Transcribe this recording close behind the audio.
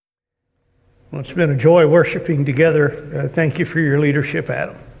Well, it's been a joy worshiping together. Thank you for your leadership,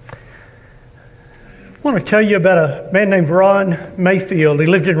 Adam. I want to tell you about a man named Ron Mayfield. He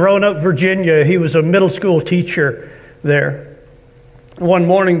lived in Roanoke, Virginia. He was a middle school teacher there. One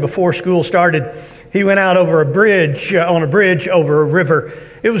morning before school started, he went out over on a bridge over a river.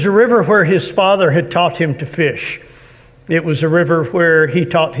 It was a river where his father had taught him to fish. It was a river where he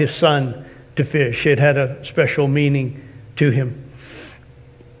taught his son to fish. It had a special meaning to him.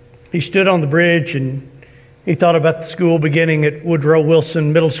 He stood on the bridge and he thought about the school beginning at Woodrow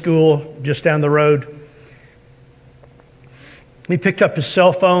Wilson Middle School just down the road. He picked up his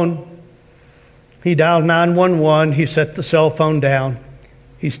cell phone. He dialed 911. He set the cell phone down.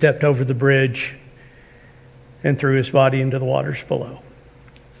 He stepped over the bridge and threw his body into the waters below.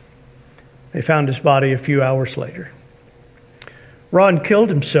 They found his body a few hours later. Ron killed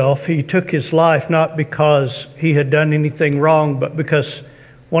himself. He took his life not because he had done anything wrong, but because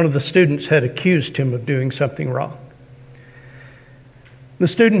one of the students had accused him of doing something wrong. The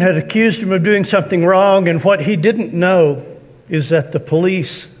student had accused him of doing something wrong, and what he didn't know is that the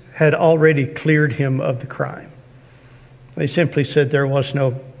police had already cleared him of the crime. They simply said there was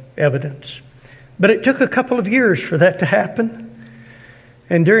no evidence. But it took a couple of years for that to happen.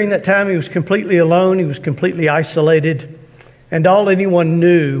 And during that time, he was completely alone. He was completely isolated. And all anyone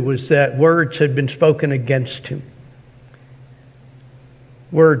knew was that words had been spoken against him.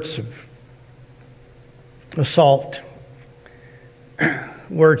 Words of assault.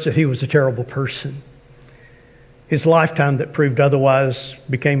 Words that he was a terrible person. His lifetime that proved otherwise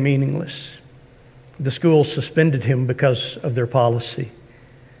became meaningless. The school suspended him because of their policy.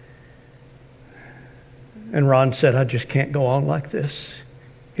 And Ron said, I just can't go on like this.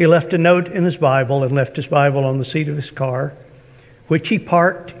 He left a note in his Bible and left his Bible on the seat of his car, which he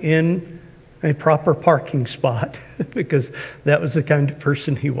parked in a proper parking spot because that was the kind of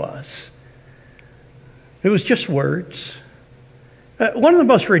person he was. It was just words. One of the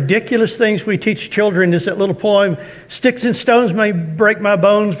most ridiculous things we teach children is that little poem, "Sticks and stones may break my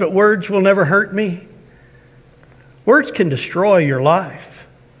bones, but words will never hurt me." Words can destroy your life.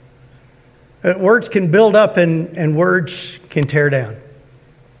 Words can build up and words can tear down.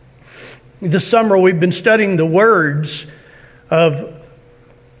 This summer we've been studying the words of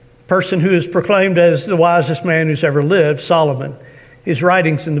person who is proclaimed as the wisest man who's ever lived, Solomon, his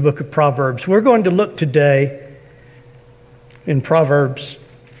writings in the book of Proverbs. We're going to look today in Proverbs.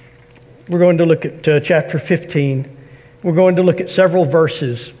 We're going to look at chapter 15. We're going to look at several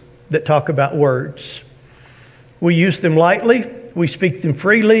verses that talk about words. We use them lightly, we speak them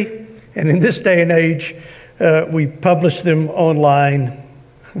freely, and in this day and age, we publish them online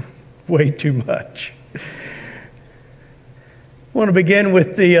way too much. I want to begin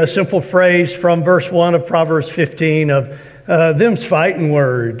with the simple phrase from verse 1 of Proverbs 15 of them's fighting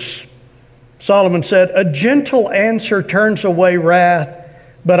words. Solomon said, "A gentle answer turns away wrath,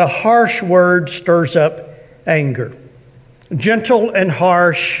 but a harsh word stirs up anger." Gentle and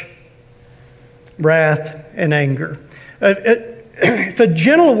harsh, wrath and anger. If a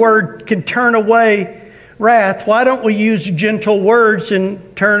gentle word can turn away wrath, why don't we use gentle words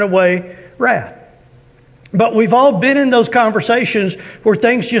and turn away wrath? But we've all been in those conversations where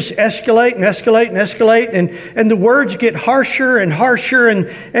things just escalate and escalate and escalate, and the words get harsher and harsher,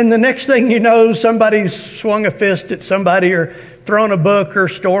 and the next thing you know, somebody's swung a fist at somebody or thrown a book or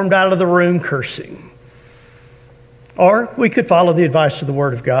stormed out of the room cursing. Or we could follow the advice of the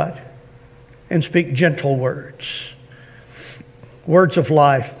Word of God and speak gentle words. Words of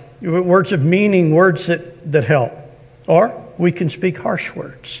life, words of meaning, words that help. Or we can speak harsh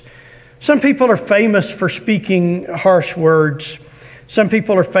words. Some people are famous for speaking harsh words. Some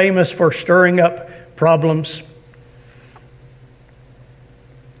people are famous for stirring up problems.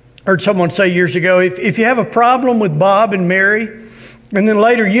 I heard someone say years ago, if you have a problem with Bob and Mary, and then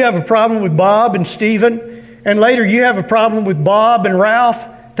later you have a problem with Bob and Stephen, and later you have a problem with Bob and Ralph,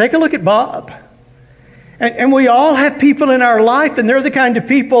 take a look at Bob. And we all have people in our life, and they're the kind of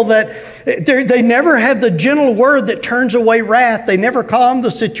people that they never have the gentle word that turns away wrath. They never calm the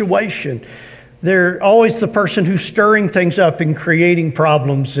situation. They're always the person who's stirring things up and creating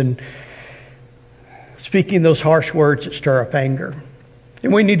problems and speaking those harsh words that stir up anger.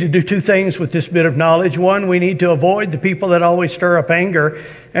 And we need to do two things with this bit of knowledge. One, we need to avoid the people that always stir up anger.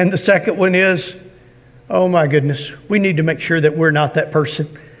 And the second one is, oh my goodness, we need to make sure that we're not that person.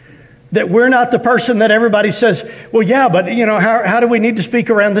 That we're not the person that everybody says, well, yeah, but, how do we need to speak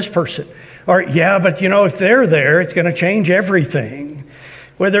around this person? Or, yeah, but, if they're there, it's going to change everything.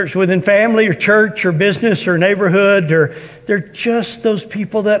 whether it's within family or church or business or neighborhood, or they're just those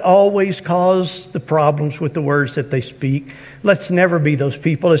people that always cause the problems with the words that they speak. Let's never be those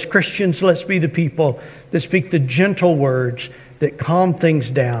people. As Christians, let's be the people that speak the gentle words that calm things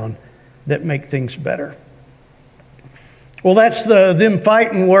down, that make things better. Well, that's them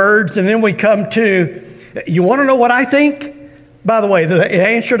fighting words, and then we come to, you want to know what I think? By the way, the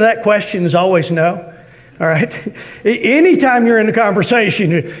answer to that question is always no. All right? Anytime you're in a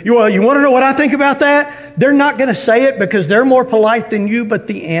conversation, you want to know what I think about that? They're not going to say it because they're more polite than you, but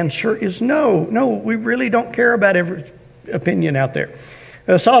the answer is no. No, we really don't care about every opinion out there.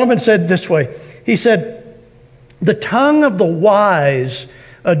 Solomon said this way. He said, the tongue of the wise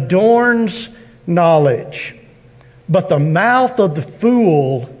adorns knowledge, but the mouth of the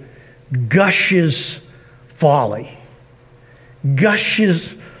fool gushes folly.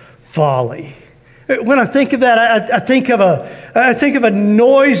 Gushes folly. When I think of that, I think of a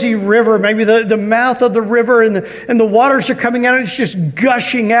noisy river. Maybe the mouth of the river, and the waters are coming out, and it's just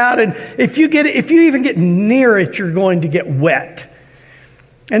gushing out. And if you even get near it, you're going to get wet.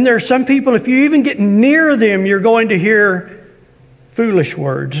 And there are some people, if you even get near them, you're going to hear foolish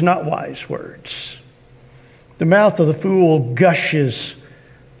words, not wise words. The mouth of the fool gushes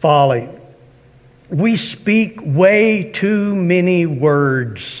folly. We speak way too many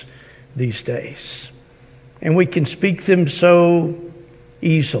words these days, and we can speak them so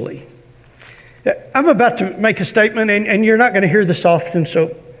easily. I'm about to make a statement, and you're not going to hear this often,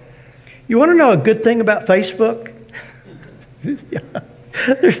 so you want to know a good thing about Facebook?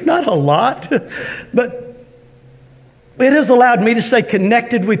 There's not a lot, but it has allowed me to stay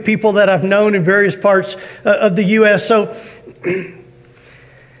connected with people that I've known in various parts of the U.S. So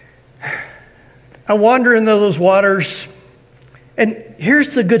I wander into those waters. And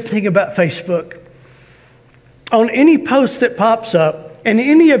here's the good thing about Facebook. On any post that pops up, and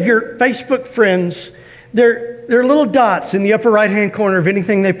any of your Facebook friends, there are little dots in the upper right-hand corner of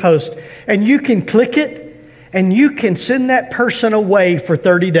anything they post. And you can click it, and you can send that person away for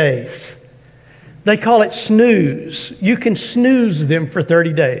 30 days. They call it snooze. You can snooze them for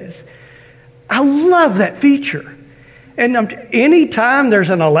 30 days. I love that feature. And anytime there's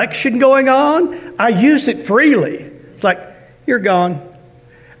an election going on, I use it freely. It's like, you're gone.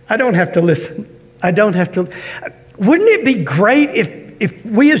 I don't have to listen. I don't have to. Wouldn't it be great if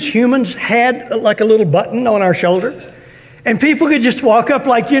we as humans had like a little button on our shoulder, and people could just walk up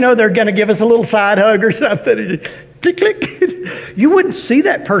like, they're going to give us a little side hug or something. Click, click. You wouldn't see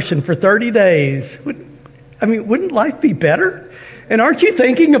that person for 30 days. Wouldn't life be better? And aren't you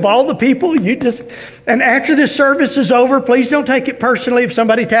thinking of all the people and after this service is over, please don't take it personally if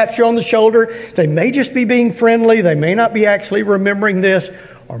somebody taps you on the shoulder. They may just be being friendly. They may not be actually remembering this.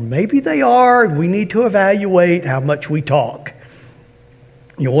 Or maybe they are. We need to evaluate how much we talk.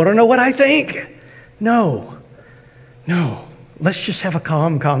 You want to know what I think? No. Let's just have a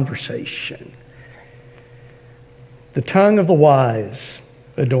calm conversation. The tongue of the wise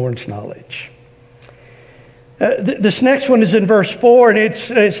adorns knowledge. This next one is in verse 4, and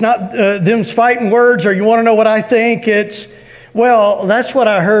it's not them's fighting words, or you want to know what I think. It's, well, that's what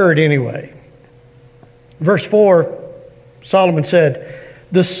I heard anyway. Verse 4, Solomon said,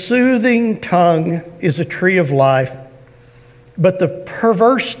 the soothing tongue is a tree of life, but the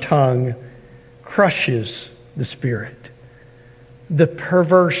perverse tongue crushes the spirit. The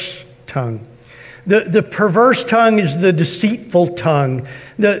perverse tongue. The perverse tongue is the deceitful tongue.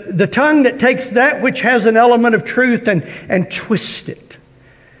 The tongue that takes that which has an element of truth and twists it,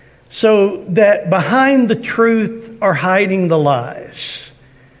 so that behind the truth are hiding the lies.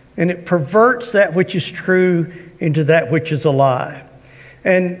 And it perverts that which is true into that which is a lie.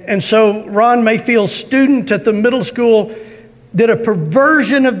 And so Ron Mayfield's student at the middle school did a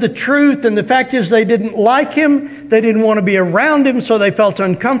perversion of the truth, and the fact is they didn't like him, they didn't want to be around him, so they felt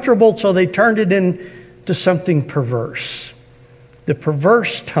uncomfortable, so they turned it into something perverse. The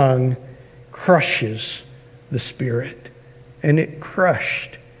perverse tongue crushes the spirit, and it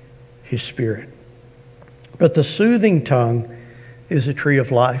crushed his spirit. But the soothing tongue is a tree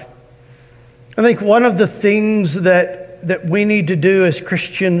of life. I think one of the things that we need to do as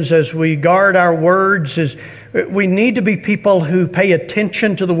Christians as we guard our words is we need to be people who pay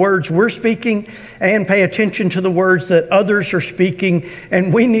attention to the words we're speaking and pay attention to the words that others are speaking.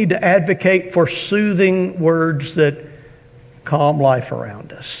 And we need to advocate for soothing words that calm life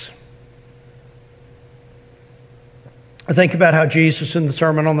around us. I think about how Jesus in the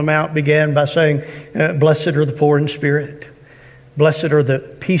Sermon on the Mount began by saying, blessed are the poor in spirit. Blessed are the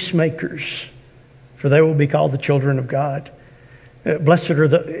peacemakers, for they will be called the children of God. Blessed are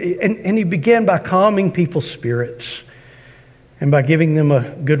and he began by calming people's spirits. and by giving them a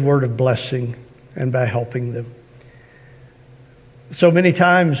good word of blessing and by helping them. So many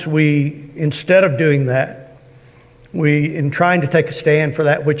times we, instead of doing that, we, in trying to take a stand for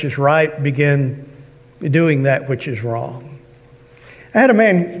that which is right, begin doing that which is wrong. I had a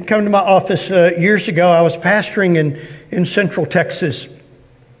man come to my office years ago. I was pastoring in Central Texas.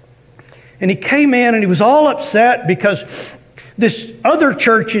 And he came in and he was all upset because this other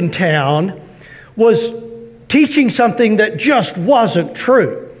church in town was teaching something that just wasn't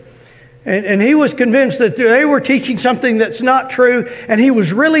true. And he was convinced that they were teaching something that's not true, and he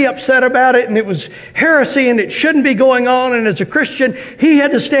was really upset about it, and it was heresy, and it shouldn't be going on, and as a Christian, he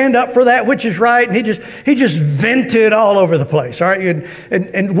had to stand up for that which is right, and he just vented all over the place, all right?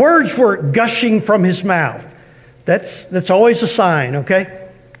 And words were gushing from his mouth. That's always a sign, okay?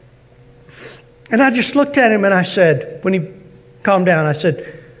 And I just looked at him and I said, when he calmed down, I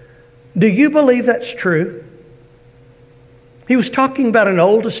said, "Do you believe that's true?" He was talking about an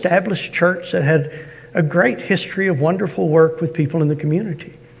old established church that had a great history of wonderful work with people in the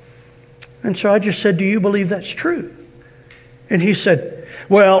community. And so I just said, "Do you believe that's true?" And he said,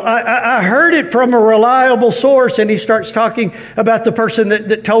 "Well, I heard it from a reliable source." And he starts talking about the person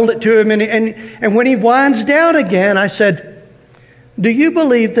that told it to him. And when he winds down again, I said, "Do you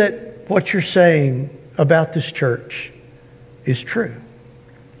believe that what you're saying about this church is true?"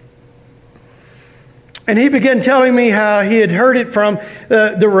 And he began telling me how he had heard it from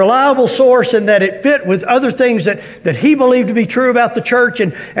the reliable source and that it fit with other things that he believed to be true about the church.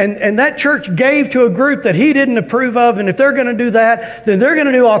 And that church gave to a group that he didn't approve of. And if they're going to do that, then they're going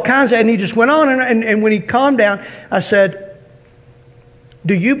to do all kinds of... And he just went on. And when he calmed down, I said,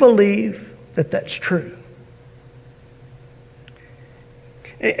 "Do you believe that that's true?"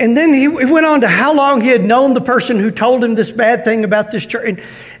 And then he went on to how long he had known the person who told him this bad thing about this church.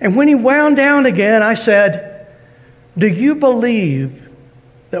 And when he wound down again, I said, "Do you believe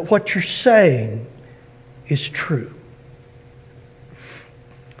that what you're saying is true?"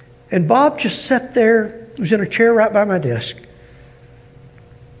 And Bob just sat there. He was in a chair right by my desk.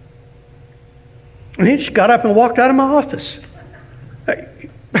 And he just got up and walked out of my office. The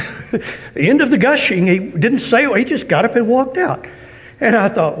end of the gushing, he didn't say it. He just got up and walked out. And I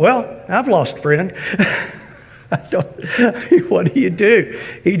thought, well, I've lost a friend. What do you do?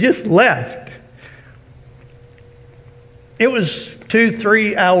 He just left. It was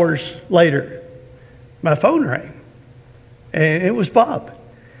 2-3 hours later. My phone rang. And it was Bob.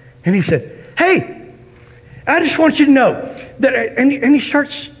 And he said, "Hey, I just want you to know that..." And he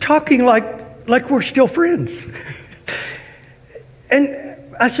starts talking like we're still friends. And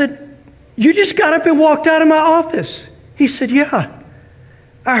I said, "You just got up and walked out of my office." He said, "Yeah.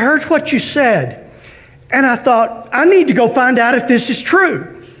 I heard what you said, and I thought, I need to go find out if this is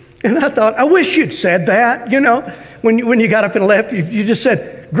true." And I thought, I wish you'd said that, when you got up and left. You just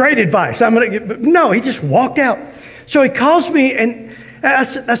said, "Great advice. I'm going to get..." No, he just walked out. So he calls me, and I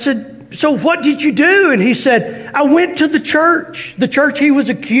said, "So what did you do?" And he said, "I went to the church he was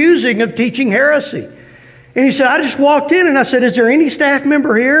accusing of teaching heresy." And he said, "I just walked in," and I said, "Is there any staff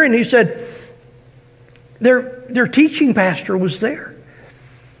member here?" And he said, their teaching pastor was there.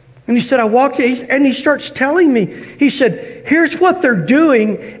 And he said, "I walked in," and he starts telling me, he said, "Here's what they're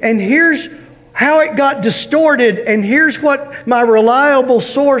doing, and here's how it got distorted, and here's what my reliable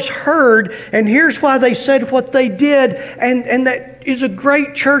source heard, and here's why they said what they did, and that is a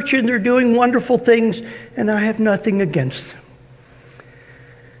great church, and they're doing wonderful things, and I have nothing against them."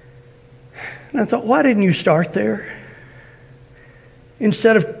 And I thought, why didn't you start there?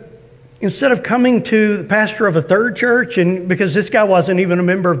 Instead of coming to the pastor of a third church, and because this guy wasn't even a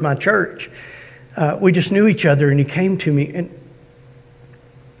member of my church, we just knew each other, and he came to me. And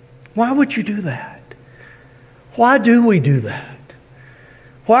why would you do that? Why do we do that?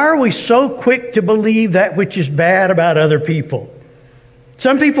 Why are we so quick to believe that which is bad about other people?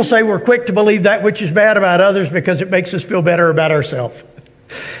 Some people say we're quick to believe that which is bad about others because it makes us feel better about ourselves.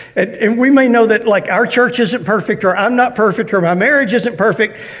 And we may know that, like, our church isn't perfect, or I'm not perfect, or my marriage isn't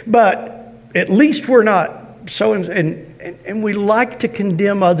perfect, but at least we're not so. And we like to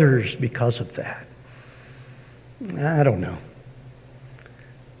condemn others because of that. I don't know.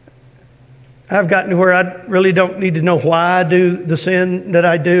 I've gotten to where I really don't need to know why I do the sin that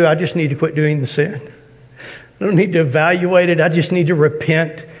I do. I just need to quit doing the sin. I don't need to evaluate it. I just need to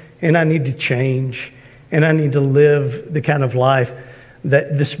repent, and I need to change, and I need to live the kind of life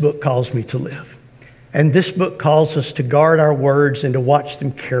that this book calls me to live. And this book calls us to guard our words and to watch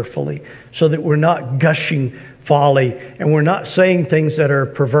them carefully so that we're not gushing folly and we're not saying things that are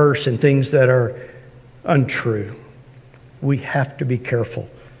perverse and things that are untrue. We have to be careful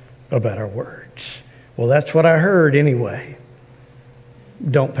about our words. Well, that's what I heard anyway.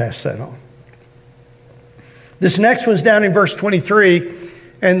 Don't pass that on. This next one's down in verse 23,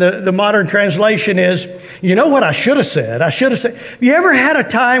 and the modern translation is, you know what I should have said? I should have said. You ever had a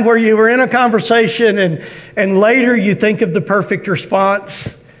time where you were in a conversation and later you think of the perfect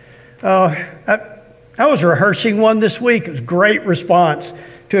response? I was rehearsing one this week. It was a great response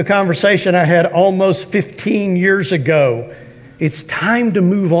to a conversation I had almost 15 years ago. It's time to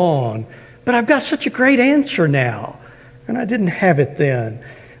move on, but I've got such a great answer now, and I didn't have it then.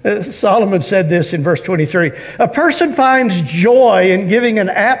 Solomon said this in verse 23, a person finds joy in giving an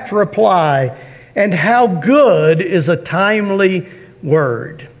apt reply, and how good is a timely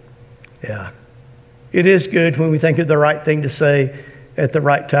word. Yeah, it is good when we think of the right thing to say at the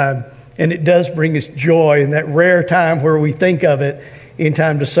right time, and it does bring us joy in that rare time where we think of it in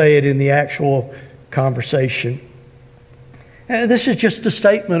time to say it in the actual conversation. And this is just a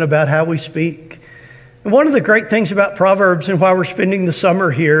statement about how we speak. And one of the great things about Proverbs and why we're spending the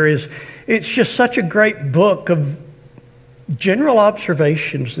summer here is it's just such a great book of general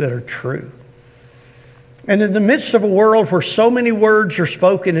observations that are true. And in the midst of a world where so many words are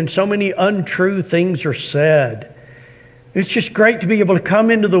spoken and so many untrue things are said, it's just great to be able to come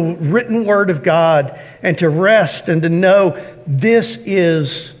into the written Word of God and to rest and to know this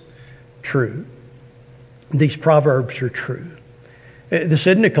is true. These Proverbs are true. This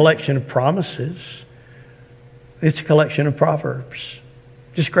isn't a collection of promises. It's a collection of Proverbs.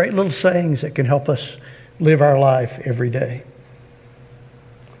 Just great little sayings that can help us live our life every day.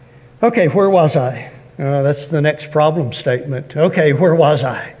 Okay, where was I? That's the next problem statement. Okay, where was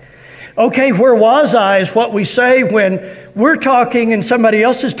I? Okay, where was I is what we say when we're talking and somebody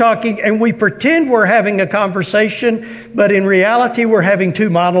else is talking and we pretend we're having a conversation, but in reality we're having two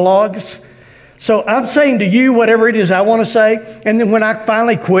monologues. So I'm saying to you whatever it is I want to say, and then when I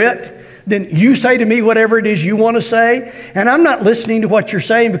finally quit, then you say to me whatever it is you want to say, and I'm not listening to what you're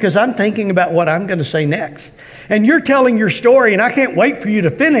saying because I'm thinking about what I'm going to say next. And you're telling your story, and I can't wait for you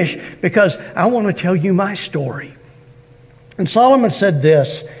to finish because I want to tell you my story. And Solomon said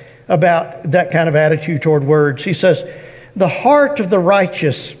this about that kind of attitude toward words. He says, the heart of the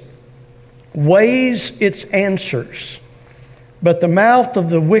righteous weighs its answers, but the mouth of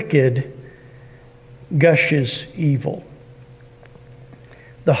the wicked gushes evil.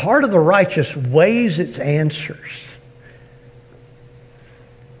 The heart of the righteous weighs its answers.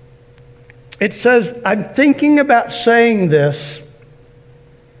 It says, I'm thinking about saying this.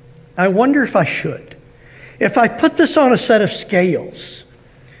 I wonder if I should. If I put this on a set of scales,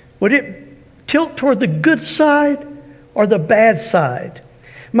 would it tilt toward the good side or the bad side?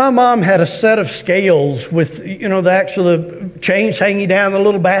 My mom had a set of scales with, the actual change hanging down the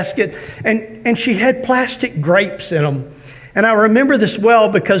little basket, and she had plastic grapes in them. And I remember this well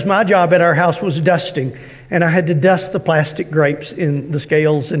because my job at our house was dusting, and I had to dust the plastic grapes in the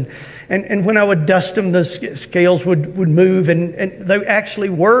scales. And when I would dust them, the scales would move, and they actually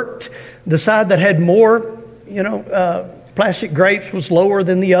worked. The side that had more, plastic grapes was lower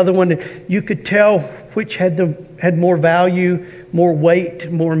than the other one. You could tell which had more value, more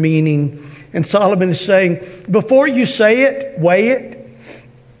weight, more meaning. And Solomon is saying, before you say it, weigh it.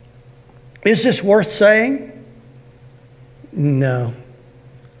 Is this worth saying? No.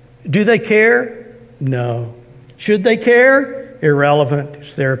 Do they care? No. Should they care? Irrelevant.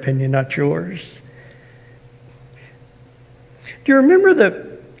 It's their opinion, not yours. Do you remember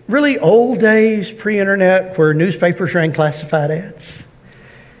the really old days, pre-internet, where newspapers ran classified ads?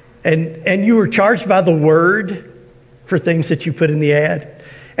 And you were charged by the word for things that you put in the ad.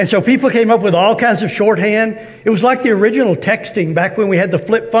 And so people came up with all kinds of shorthand. It was like the original texting back when we had the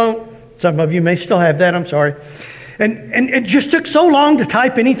flip phone. Some of you may still have that, I'm sorry. And it just took so long to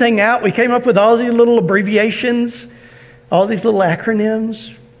type anything out. We came up with all these little abbreviations, all these little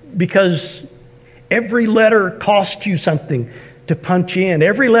acronyms, because every letter cost you something to punch in.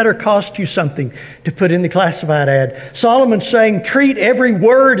 Every letter cost you something to put in the classified ad. Solomon's saying, treat every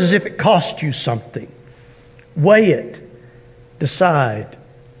word as if it cost you something. Weigh it. Decide.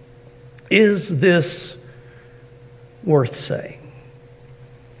 Is this worth saying?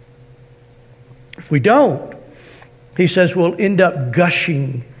 If we don't, he says we'll end up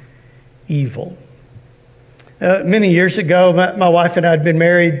gushing evil. Many years ago, my wife and I had been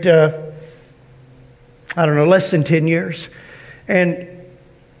married, less than 10 years. And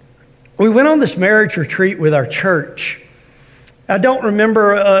we went on this marriage retreat with our church. I don't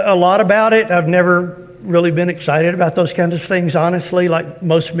remember a lot about it. I've never really been excited about those kinds of things, honestly. Like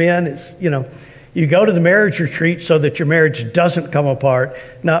most men, it's, you go to the marriage retreat so that your marriage doesn't come apart,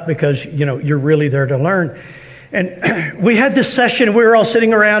 not because, you're really there to learn. And we had this session, we were all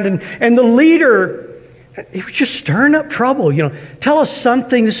sitting around, and the leader He was just stirring up trouble. Tell us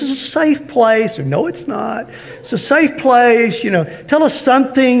something. This is a safe place. Or, no, it's not. It's a safe place. Tell us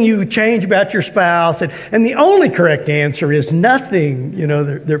something you change about your spouse. And the only correct answer is nothing.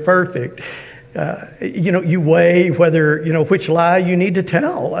 They're perfect. You weigh whether, which lie you need to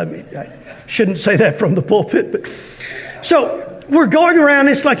tell. I mean, I shouldn't say that from the pulpit. But so we're going around.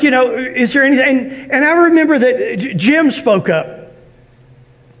 It's like, is there anything? And I remember that Jim spoke up.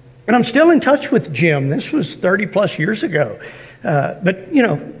 And I'm still in touch with Jim. This was 30 plus years ago. But,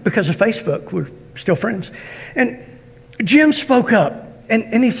 because of Facebook, we're still friends. And Jim spoke up.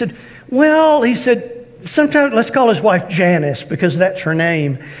 And he said, sometimes let's call his wife Janice because that's her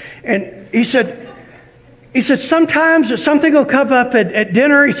name. And he said, sometimes something will come up at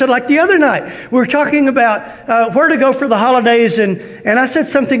dinner. He said, like the other night, we were talking about where to go for the holidays. And I said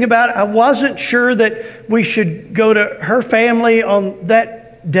something about I wasn't sure that we should go to her family on that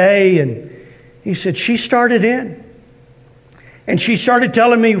day. And he said, she started in. And she started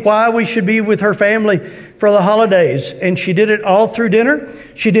telling me why we should be with her family for the holidays. And she did it all through dinner.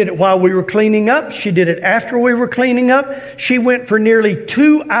 She did it while we were cleaning up. She did it after we were cleaning up. She went for nearly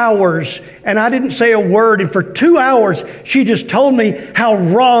 2 hours, and I didn't say a word. And for 2 hours, she just told me how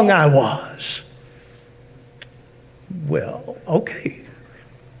wrong I was. Well, okay.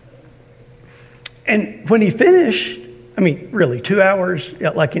 And when he finished, really, 2 hours,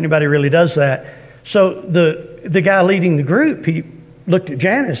 like anybody really does that. So the guy leading the group, he looked at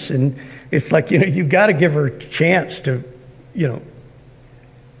Janice, and it's like, you've got to give her a chance to,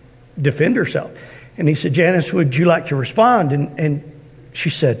 defend herself. And he said, Janice, would you like to respond? And she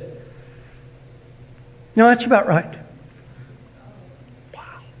said, no, that's about right.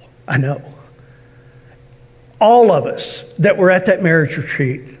 Wow, I know. All of us that were at that marriage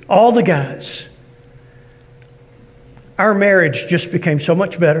retreat, all the guys, our marriage just became so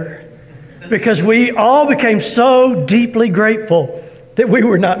much better because we all became so deeply grateful that we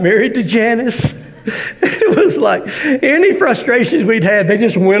were not married to Janice. It was like any frustrations we'd had, they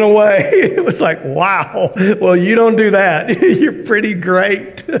just went away. It was like, wow, well, you don't do that. You're pretty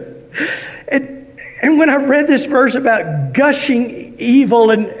great. And when I read this verse about gushing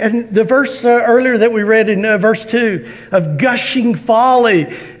evil and the verse earlier that we read in verse 2 of gushing folly,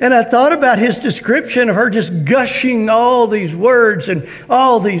 and I thought about his description of her just gushing all these words and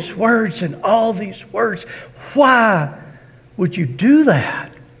all these words and all these words. Why would you do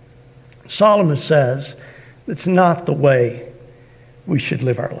that? Solomon says it's not the way we should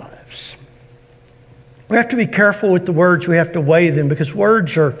live our lives. We have to be careful with the words. We have to weigh them because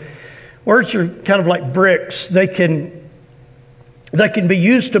words are kind of like bricks. They can be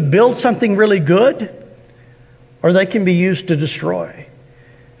used to build something really good, or they can be used to destroy.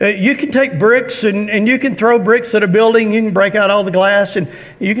 You can take bricks and you can throw bricks at a building. You can break out all the glass and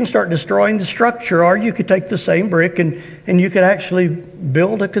you can start destroying the structure. Or you could take the same brick and you could actually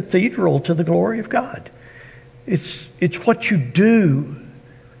build a cathedral to the glory of God. It's what you do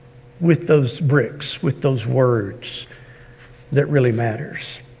with those bricks, with those words, that really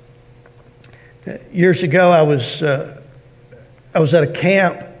matters. Years ago, I was at a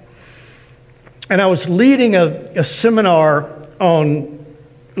camp, and I was leading a seminar on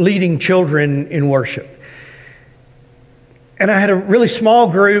leading children in worship. And I had a really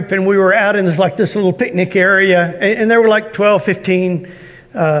small group, and we were out in this little picnic area, and there were like 12, 15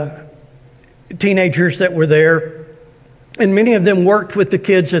 teenagers that were there, and many of them worked with the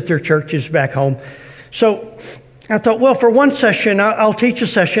kids at their churches back home. So I thought, well, for one session, I'll teach a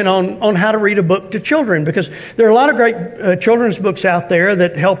session on how to read a book to children, because there are a lot of great children's books out there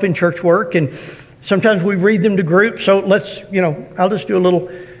that help in church work, and sometimes we read them to groups. So I'll just do a little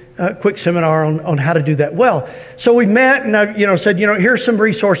quick seminar on how to do that well. So we met, and I said, here's some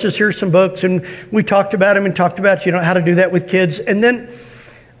resources, here's some books, and we talked about them and talked about how to do that with kids. And then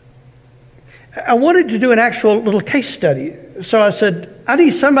I wanted to do an actual little case study. So I said, I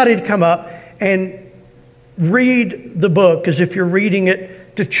need somebody to come up and read the book as if you're reading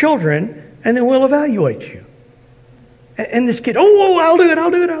it to children, and then we'll evaluate you. And this kid, I'll do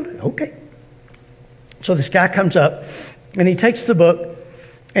it. Okay. So this guy comes up, and he takes the book,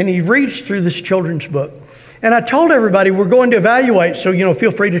 and he reads through this children's book. And I told everybody we're going to evaluate, so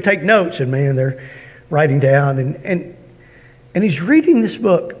feel free to take notes. And man, they're writing down, and he's reading this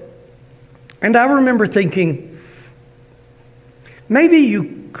book. And I remember thinking, maybe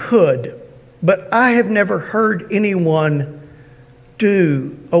you could, but I have never heard anyone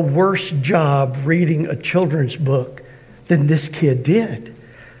do a worse job reading a children's book than this kid did.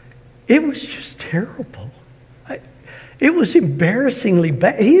 It was just terrible. It was embarrassingly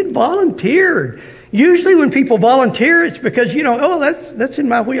bad. He had volunteered. Usually when people volunteer, it's because, oh, that's in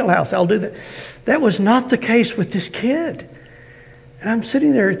my wheelhouse. I'll do that. That was not the case with this kid. And I'm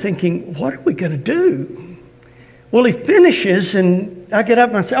sitting there thinking, what are we going to do? Well, he finishes, and I get up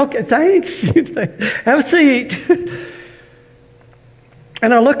and I say, okay, thanks. Have a seat.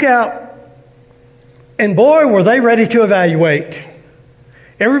 And I look out, and boy, were they ready to evaluate.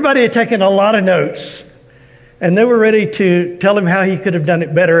 Everybody had taken a lot of notes, and they were ready to tell him how he could have done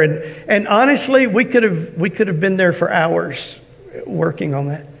it better. And honestly, we could have been there for hours working on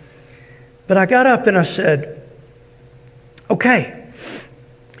that. But I got up and I said, okay,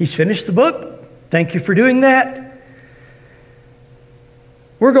 he's finished the book. Thank you for doing that.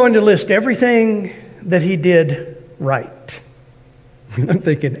 We're going to list everything that he did right. I'm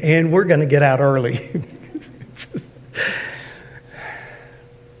thinking, and we're going to get out early.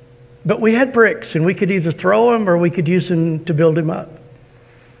 But we had bricks, and we could either throw them or we could use them to build him up.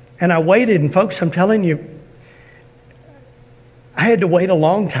 And I waited, and folks, I'm telling you, I had to wait a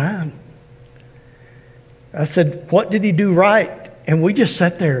long time. I said, what did he do right? And we just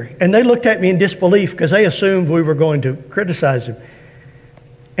sat there. And they looked at me in disbelief because they assumed we were going to criticize him.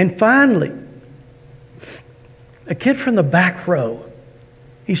 And finally, a kid from the back row,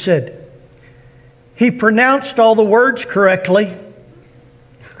 he said, he pronounced all the words correctly.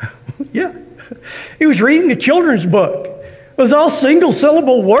 Yeah. He was reading a children's book. It was all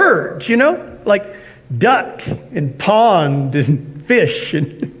single-syllable words, like duck and pond and fish.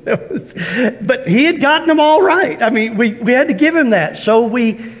 But he had gotten them all right. I mean, we had to give him that, so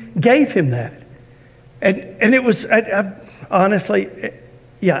we gave him that. And it was, honestly,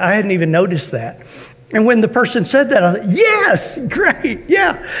 I hadn't even noticed that. And when the person said that, I thought, yes, great,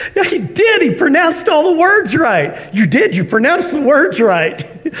 yeah, he did. He pronounced all the words right. You did. You pronounced the words right.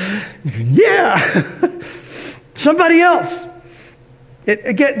 Yeah. Somebody else.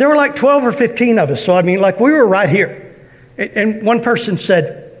 Again, there were like 12 or 15 of us. So, we were right here. And one person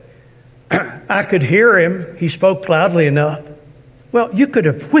said, I could hear him. He spoke loudly enough. Well, you could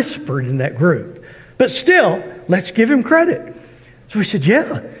have whispered in that group. But still, let's give him credit. So we said,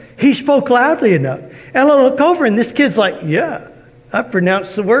 yeah, he spoke loudly enough. And I look over, and this kid's like, yeah, I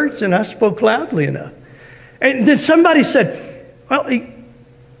pronounced the words, and I spoke loudly enough. And then somebody said, well,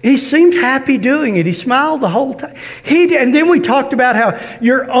 he seemed happy doing it. He smiled the whole time. And then we talked about how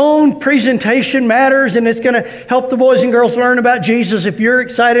your own presentation matters, and it's going to help the boys and girls learn about Jesus if you're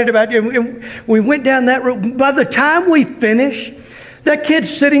excited about it. And we went down that road. By the time we finished, that kid's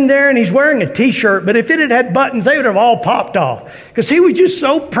sitting there and he's wearing a t-shirt, but if it had buttons, they would have all popped off because he was just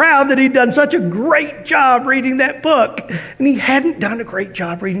so proud that he'd done such a great job reading that book, and he hadn't done a great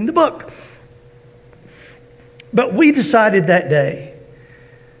job reading the book. But we decided that day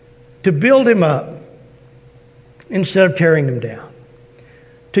to build him up instead of tearing him down,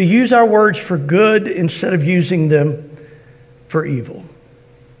 to use our words for good instead of using them for evil.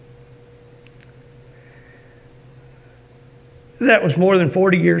 That was more than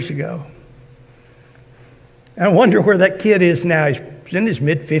 40 years ago. I wonder where that kid is now. He's in his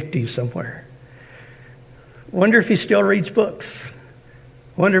mid-50s somewhere. Wonder if he still reads books.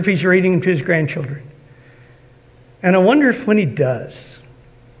 Wonder if he's reading them to his grandchildren. And I wonder if when he does,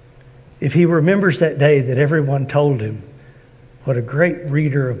 if he remembers that day that everyone told him what a great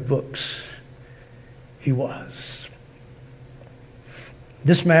reader of books he was.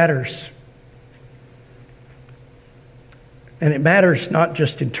 This matters. And it matters not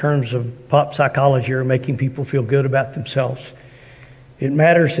just in terms of pop psychology or making people feel good about themselves. It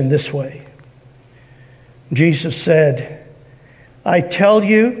matters in this way. Jesus said, I tell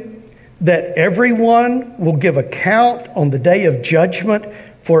you that everyone will give account on the day of judgment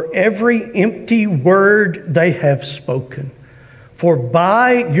for every empty word they have spoken. For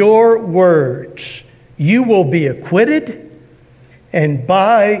by your words you will be acquitted, and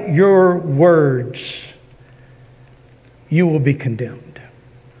by your words you will be condemned.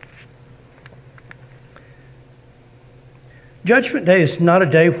 Judgment Day is not a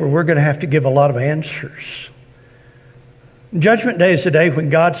day where we're going to have to give a lot of answers. Judgment Day is a day when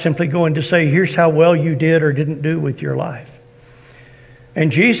God's simply going to say, here's how well you did or didn't do with your life.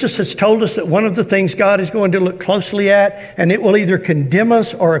 And Jesus has told us that one of the things God is going to look closely at, and it will either condemn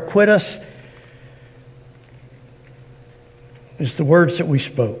us or acquit us, is the words that we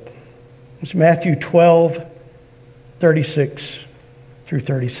spoke. It's Matthew 12, 36 through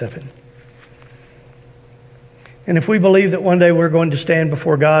 37. And if we believe that one day we're going to stand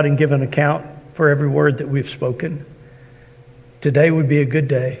before God and give an account for every word that we've spoken, today would be a good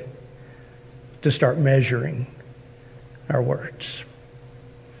day to start measuring our words.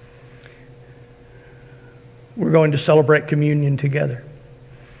 We're going to celebrate communion together.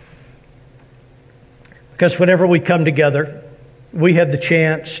 Because whenever we come together, we have the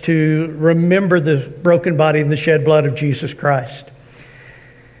chance to remember the broken body and the shed blood of Jesus Christ.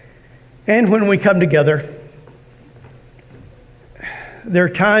 And when we come together, there are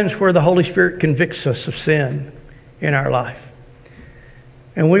times where the Holy Spirit convicts us of sin in our life.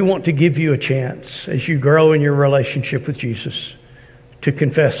 And we want to give you a chance as you grow in your relationship with Jesus to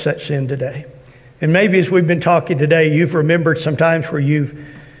confess that sin today. And maybe as we've been talking today, you've remembered some times where you've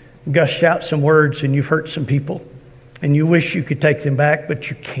gushed out some words and you've hurt some people. And you wish you could take them back, but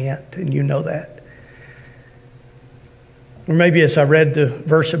you can't, and you know that. Or maybe as I read the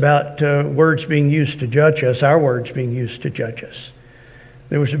verse about words being used to judge us, our words being used to judge us,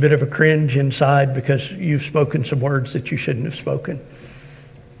 there was a bit of a cringe inside because you've spoken some words that you shouldn't have spoken.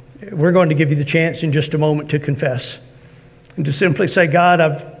 We're going to give you the chance in just a moment to confess and to simply say, God,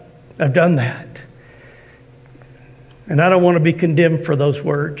 I've done that. And I don't want to be condemned for those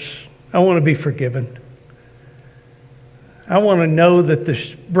words. I want to be forgiven. I want to know that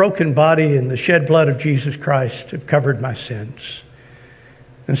the broken body and the shed blood of Jesus Christ have covered my sins.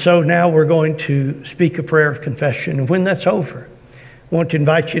 And so now we're going to speak a prayer of confession. And when that's over, I want to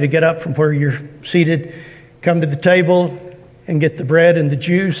invite you to get up from where you're seated, come to the table and get the bread and the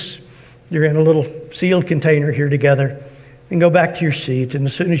juice. You're in a little sealed container here together. And go back to your seat. And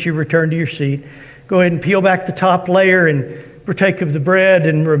as soon as you return to your seat, go ahead and peel back the top layer and partake of the bread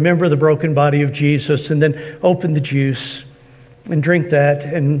and remember the broken body of Jesus. And then open the juice and drink that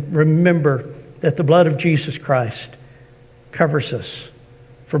and remember that the blood of Jesus Christ covers us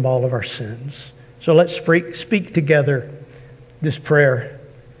from all of our sins. So let's speak together this prayer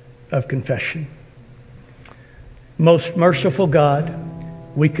of confession. Most merciful God,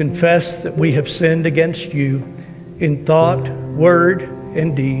 we confess that we have sinned against you in thought, word,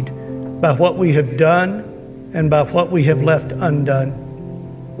 and deed, by what we have done and by what we have left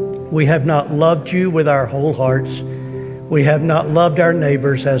undone. We have not loved you with our whole hearts. We have not loved our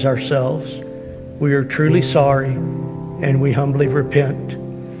neighbors as ourselves. We are truly sorry, and we humbly repent.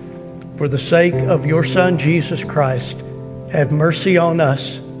 For the sake of your Son, Jesus Christ, have mercy on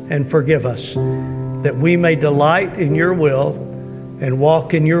us and forgive us, that we may delight in your will and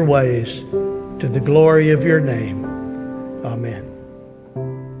walk in your ways to the glory of your name. Amen.